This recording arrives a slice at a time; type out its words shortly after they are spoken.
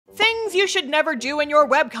Things you should never do in your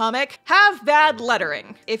webcomic: have bad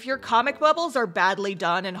lettering. If your comic bubbles are badly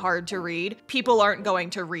done and hard to read, people aren't going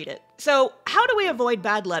to read it. So how do we avoid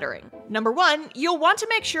bad lettering? Number 1, you'll want to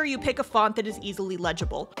make sure you pick a font that is easily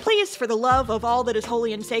legible. Please, for the love of all that is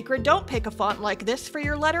holy and sacred, don't pick a font like this for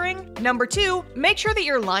your lettering. Number 2, make sure that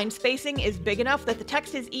your line spacing is big enough that the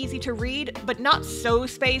text is easy to read, but not so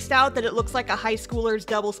spaced out that it looks like a high schooler's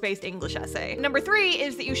double-spaced English essay. Number 3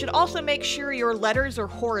 is that you should also make sure your letters are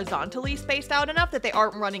horizontally spaced out enough that they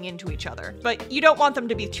aren't running into each other, but you don't want them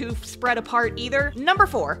to be too spread apart either. Number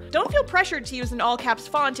 4, don't feel pressured to use an all-caps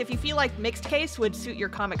font if you feel like mixed case would suit your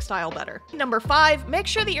comic style better. Number 5, make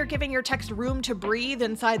sure that you're giving your text room to breathe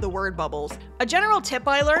inside the word bubbles. A general tip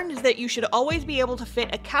I learned is that you should always be able to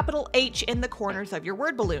fit a capital H in the corners of your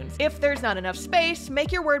word balloons. If there's not enough space,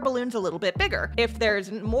 make your word balloons a little bit bigger. If there's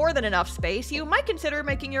more than enough space, you might consider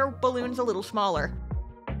making your balloons a little smaller.